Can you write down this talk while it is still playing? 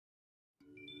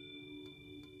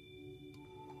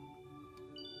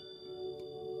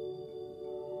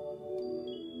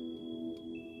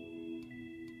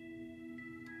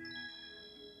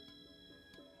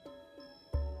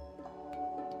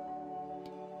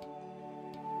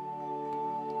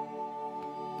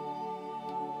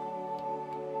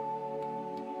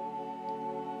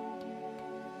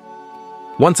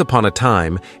Once upon a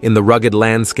time, in the rugged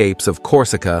landscapes of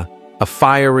Corsica, a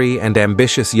fiery and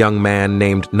ambitious young man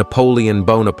named Napoleon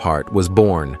Bonaparte was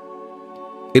born.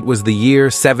 It was the year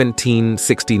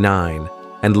 1769,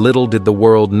 and little did the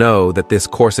world know that this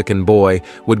Corsican boy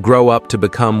would grow up to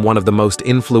become one of the most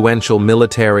influential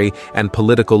military and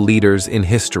political leaders in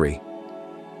history.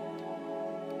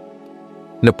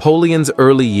 Napoleon's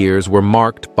early years were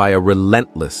marked by a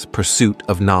relentless pursuit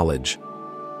of knowledge.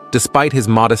 Despite his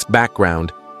modest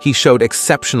background, he showed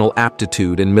exceptional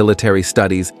aptitude in military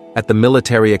studies at the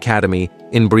Military Academy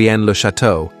in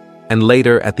Brienne-le-Château and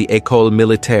later at the École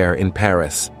Militaire in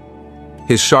Paris.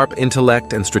 His sharp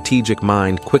intellect and strategic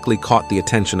mind quickly caught the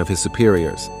attention of his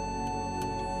superiors.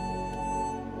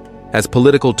 As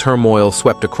political turmoil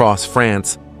swept across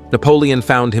France, Napoleon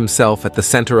found himself at the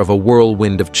center of a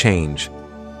whirlwind of change.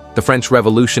 The French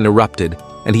Revolution erupted,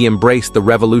 and he embraced the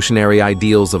revolutionary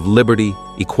ideals of liberty,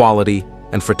 equality,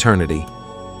 and fraternity.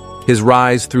 His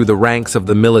rise through the ranks of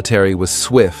the military was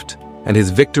swift, and his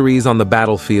victories on the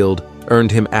battlefield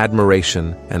earned him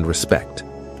admiration and respect.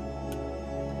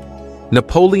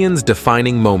 Napoleon's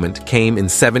defining moment came in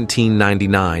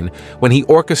 1799 when he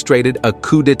orchestrated a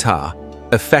coup d'état,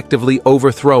 effectively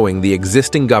overthrowing the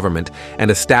existing government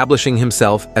and establishing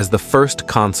himself as the first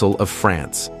consul of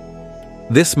France.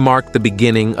 This marked the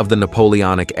beginning of the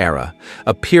Napoleonic era,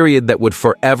 a period that would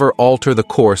forever alter the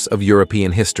course of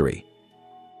European history.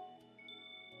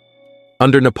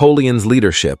 Under Napoleon's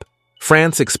leadership,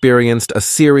 France experienced a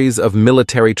series of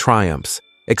military triumphs,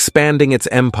 expanding its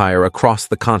empire across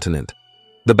the continent.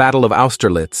 The Battle of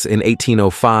Austerlitz in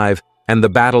 1805 and the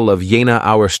Battle of Jena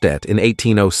Auerstedt in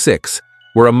 1806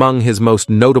 were among his most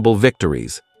notable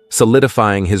victories,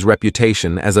 solidifying his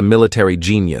reputation as a military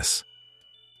genius.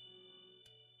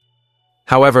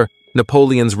 However,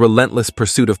 Napoleon's relentless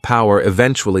pursuit of power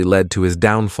eventually led to his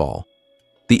downfall.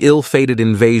 The ill-fated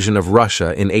invasion of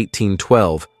Russia in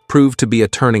 1812 proved to be a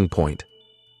turning point.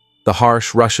 The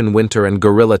harsh Russian winter and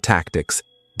guerrilla tactics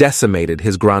decimated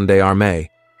his Grande Armée,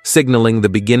 signaling the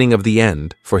beginning of the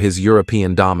end for his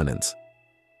European dominance.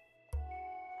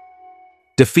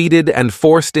 Defeated and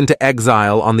forced into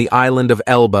exile on the island of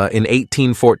Elba in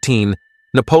 1814,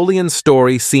 Napoleon's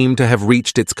story seemed to have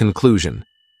reached its conclusion.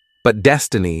 But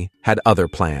destiny had other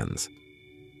plans.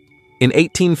 In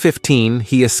 1815,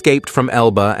 he escaped from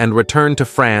Elba and returned to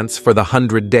France for the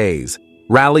 100 Days,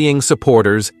 rallying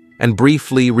supporters and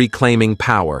briefly reclaiming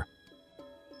power.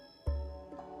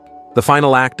 The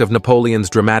final act of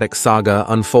Napoleon's dramatic saga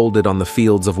unfolded on the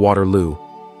fields of Waterloo.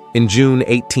 In June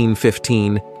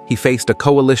 1815, he faced a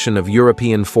coalition of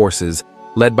European forces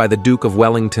led by the Duke of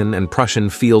Wellington and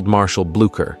Prussian Field Marshal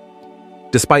Blücher.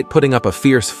 Despite putting up a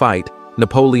fierce fight,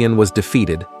 Napoleon was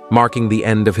defeated, marking the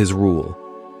end of his rule.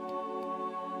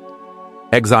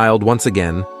 Exiled once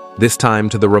again, this time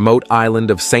to the remote island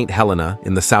of Saint Helena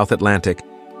in the South Atlantic,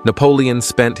 Napoleon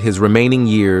spent his remaining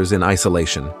years in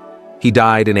isolation. He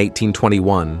died in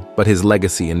 1821, but his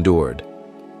legacy endured.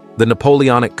 The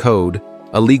Napoleonic Code,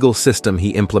 a legal system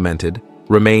he implemented,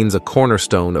 remains a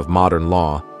cornerstone of modern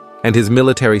law, and his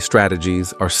military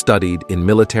strategies are studied in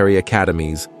military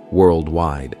academies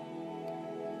worldwide.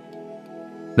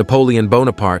 Napoleon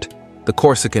Bonaparte, the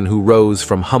Corsican who rose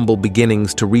from humble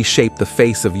beginnings to reshape the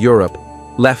face of Europe,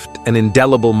 left an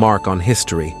indelible mark on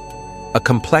history, a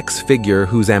complex figure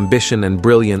whose ambition and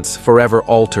brilliance forever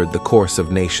altered the course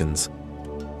of nations.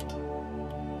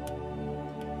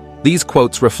 These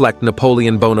quotes reflect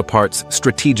Napoleon Bonaparte's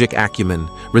strategic acumen,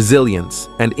 resilience,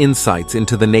 and insights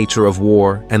into the nature of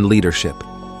war and leadership.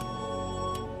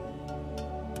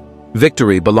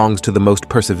 Victory belongs to the most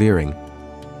persevering.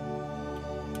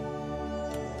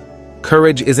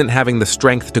 Courage isn't having the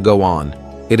strength to go on.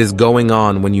 It is going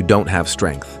on when you don't have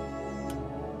strength.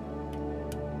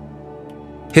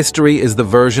 History is the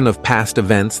version of past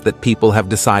events that people have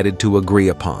decided to agree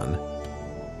upon.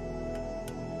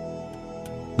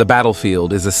 The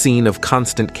battlefield is a scene of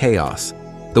constant chaos.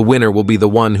 The winner will be the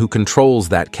one who controls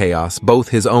that chaos, both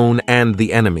his own and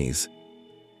the enemy's.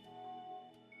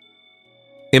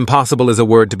 Impossible is a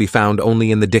word to be found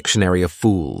only in the dictionary of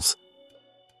fools.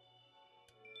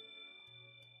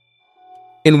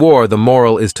 In war, the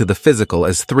moral is to the physical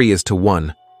as 3 is to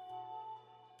 1.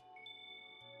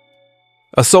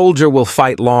 A soldier will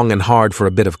fight long and hard for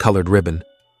a bit of colored ribbon.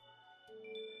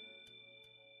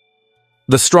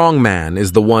 The strong man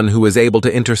is the one who is able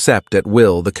to intercept at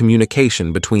will the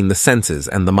communication between the senses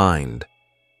and the mind.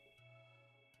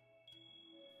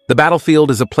 The battlefield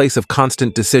is a place of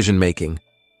constant decision-making.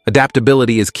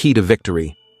 Adaptability is key to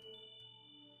victory.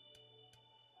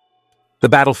 The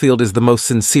battlefield is the most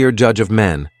sincere judge of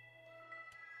men.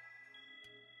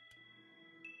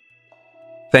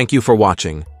 Thank you for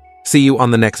watching. See you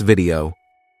on the next video.